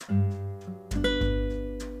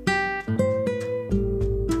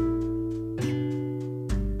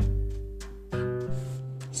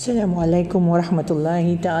Assalamualaikum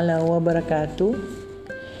warahmatullahi ta'ala wa barakatuh.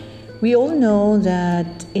 We all know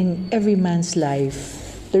that in every man's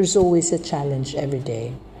life, there's always a challenge every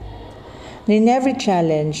day. And in every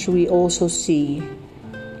challenge, we also see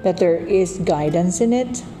that there is guidance in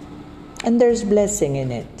it and there's blessing in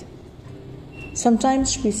it.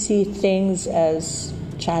 Sometimes we see things as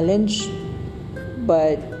challenge,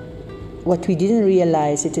 but what we didn't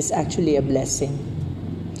realize, it is actually a blessing.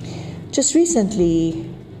 Just recently,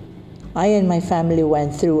 I and my family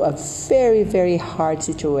went through a very, very hard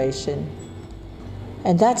situation.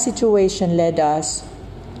 And that situation led us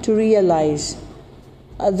to realize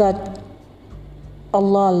that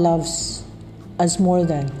Allah loves us more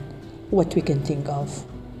than what we can think of.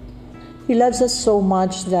 He loves us so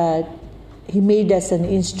much that He made us an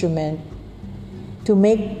instrument to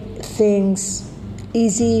make things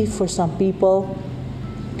easy for some people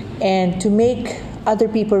and to make other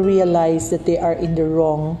people realize that they are in the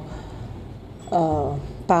wrong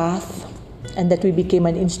path, and that we became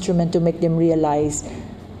an instrument to make them realize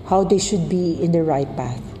how they should be in the right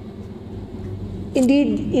path.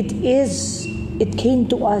 Indeed, it came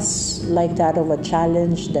to us like that of a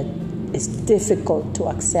challenge that is difficult to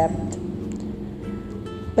accept.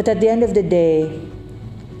 But at the end of the day,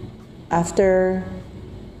 after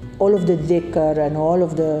all of the dhikr and all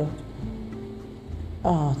of the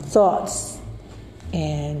thoughts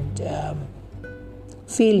and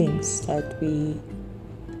feelings that we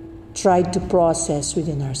tried to process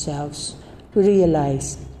within ourselves, we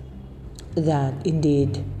realized that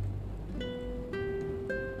indeed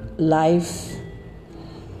life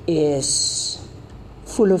is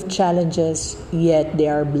full of challenges, yet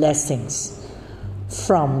there are blessings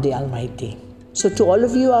from the Almighty. So to all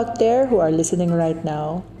of you out there who are listening right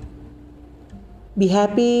now, be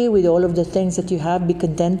happy with all of the things that you have. Be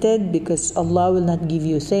contented, because Allah will not give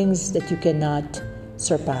you things that you cannot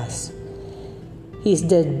surpass. He is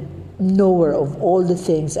the knower of all the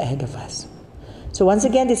things ahead of us. So once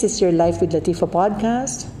again, this is your Life with Latifa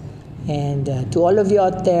podcast. And to all of you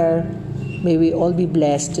out there, may we all be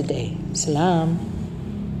blessed today. Salam.